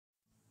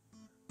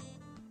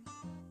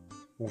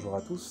Bonjour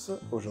à tous,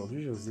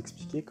 aujourd'hui je vais vous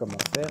expliquer comment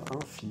faire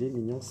un filet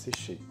mignon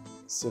séché.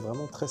 C'est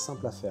vraiment très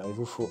simple à faire, il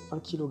vous faut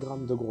 1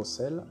 kg de gros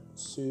sel,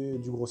 c'est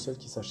du gros sel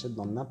qui s'achète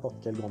dans n'importe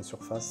quelle grande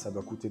surface, ça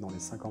doit coûter dans les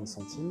 50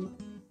 centimes,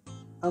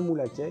 un moule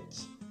à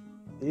cake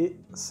et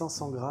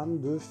 500 g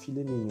de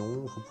filet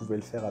mignon. Vous pouvez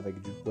le faire avec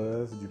du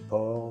bœuf, du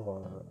porc,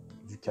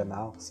 du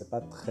canard, c'est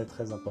pas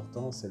très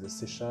important, c'est le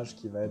séchage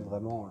qui va être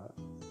vraiment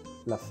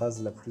la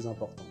phase la plus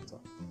importante.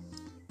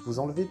 Vous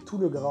enlevez tout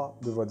le gras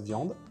de votre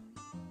viande.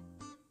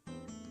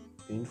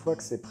 Et une fois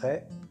que c'est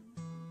prêt,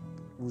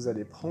 vous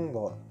allez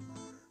prendre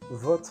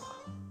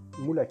votre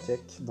moule à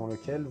cake dans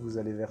lequel vous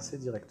allez verser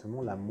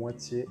directement la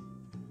moitié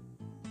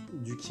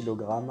du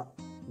kilogramme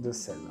de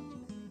sel.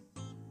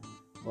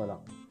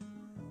 Voilà.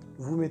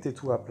 Vous mettez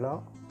tout à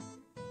plat,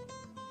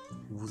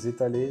 vous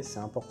étalez, c'est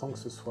important que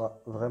ce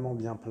soit vraiment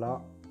bien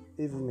plat,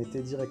 et vous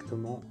mettez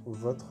directement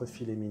votre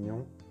filet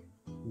mignon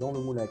dans le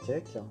moule à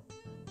cake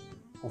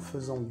en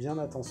faisant bien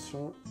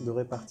attention de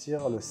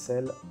répartir le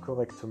sel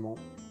correctement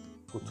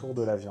autour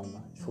de la viande.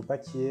 Il ne faut pas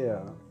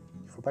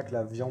que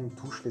la viande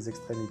touche les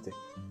extrémités.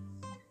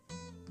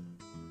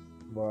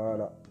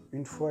 Voilà.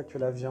 Une fois que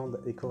la viande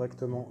est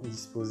correctement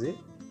disposée,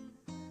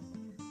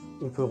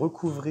 on peut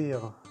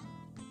recouvrir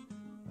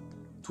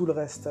tout le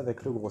reste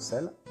avec le gros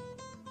sel.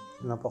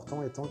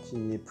 L'important étant qu'il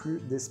n'y ait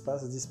plus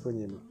d'espace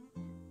disponible.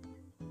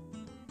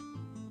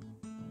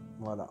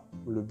 Voilà.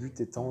 Le but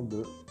étant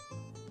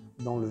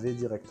d'enlever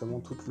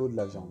directement toute l'eau de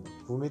la viande.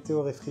 Vous mettez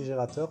au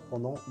réfrigérateur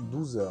pendant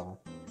 12 heures.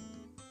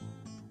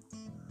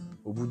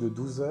 Au bout de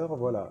 12 heures,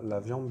 voilà,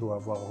 la viande doit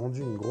avoir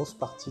rendu une grosse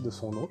partie de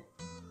son eau.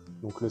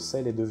 Donc le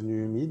sel est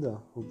devenu humide,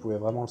 vous pouvez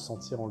vraiment le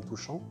sentir en le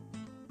touchant.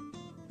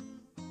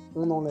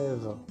 On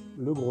enlève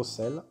le gros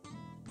sel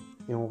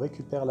et on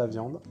récupère la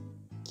viande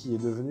qui est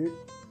devenue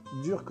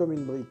dure comme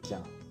une brique.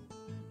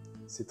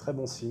 C'est très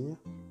bon signe,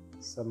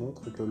 ça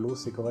montre que l'eau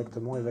s'est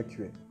correctement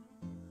évacuée.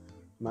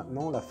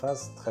 Maintenant, la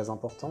phase très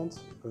importante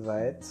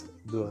va être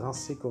de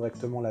rincer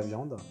correctement la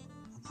viande.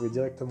 Vous pouvez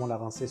directement la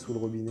rincer sous le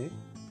robinet.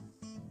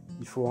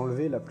 Il faut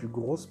enlever la plus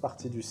grosse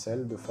partie du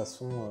sel de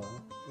façon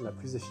la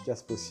plus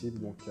efficace possible,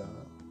 donc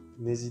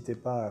n'hésitez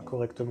pas à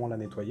correctement la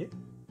nettoyer.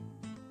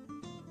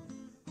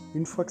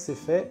 Une fois que c'est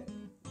fait,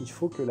 il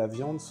faut que la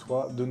viande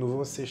soit de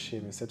nouveau séchée,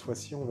 mais cette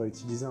fois-ci on va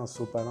utiliser un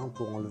sopalin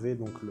pour enlever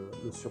donc,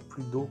 le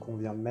surplus d'eau qu'on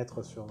vient de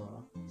mettre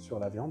sur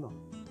la viande.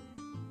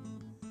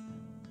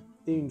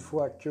 Et une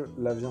fois que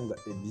la viande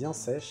est bien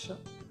sèche,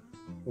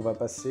 on va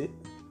passer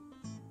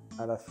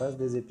à la phase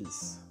des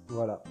épices.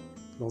 Voilà,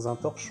 dans un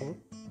torchon,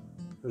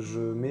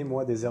 je mets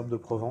moi des herbes de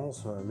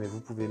Provence, mais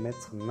vous pouvez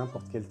mettre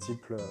n'importe quel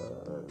type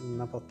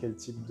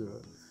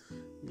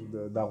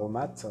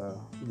d'aromates.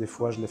 Des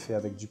fois je les fais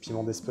avec du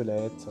piment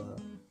d'Espelette,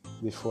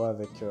 des fois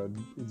avec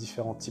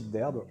différents types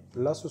d'herbes.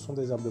 Là ce sont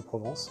des herbes de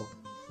Provence.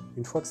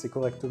 Une fois que c'est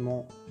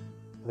correctement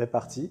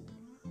réparti,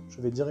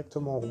 je vais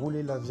directement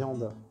rouler la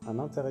viande à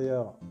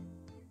l'intérieur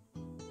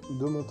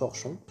de mon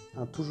torchon.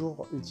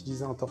 Toujours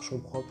utiliser un torchon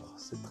propre,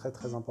 c'est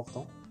très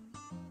important.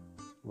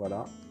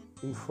 Voilà,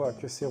 une fois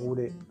que c'est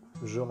roulé,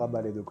 je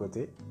rabats les deux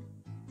côtés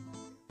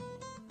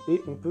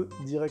et on peut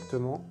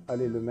directement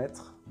aller le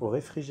mettre au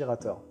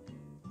réfrigérateur.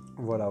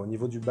 Voilà, au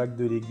niveau du bac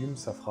de légumes,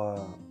 ça fera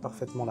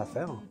parfaitement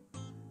l'affaire.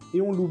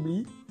 Et on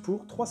l'oublie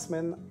pour 3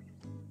 semaines.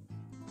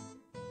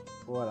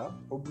 Voilà,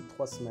 au bout de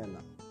 3 semaines,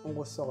 on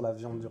ressort la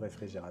viande du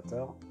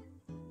réfrigérateur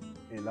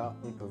et là,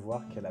 on peut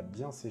voir qu'elle a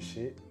bien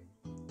séché,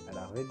 elle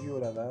a réduit au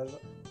lavage.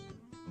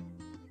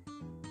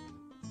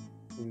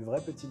 Une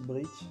vraie petite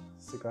brique,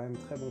 c'est quand même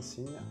très bon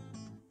signe.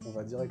 On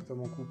va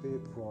directement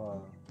couper pour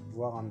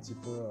voir un petit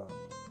peu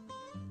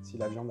si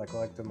la viande a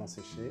correctement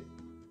séché.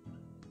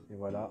 Et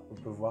voilà, on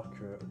peut voir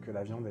que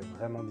la viande est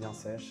vraiment bien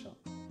sèche.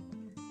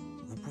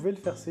 Vous pouvez le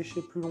faire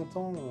sécher plus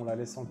longtemps en la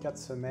laissant 4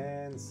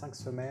 semaines, 5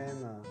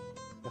 semaines.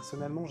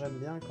 Personnellement, j'aime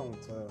bien quand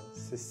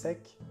c'est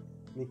sec,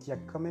 mais qu'il y a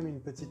quand même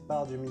une petite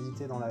part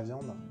d'humidité dans la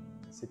viande.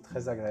 C'est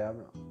très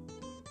agréable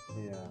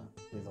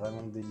et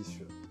vraiment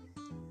délicieux.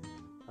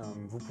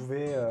 Vous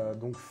pouvez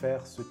donc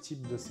faire ce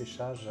type de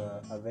séchage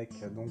avec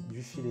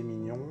du filet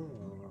mignon.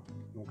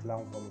 Donc là,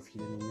 on voit mon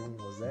filet mignon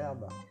aux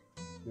herbes,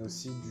 mais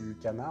aussi du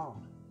canard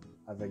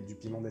avec du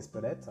piment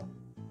d'Espelette.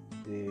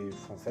 Et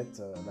en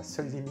fait, la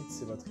seule limite,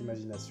 c'est votre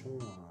imagination.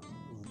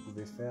 Vous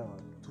pouvez faire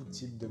tout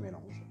type de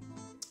mélange.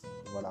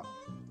 Voilà,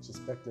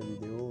 j'espère que la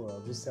vidéo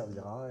vous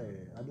servira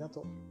et à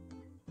bientôt.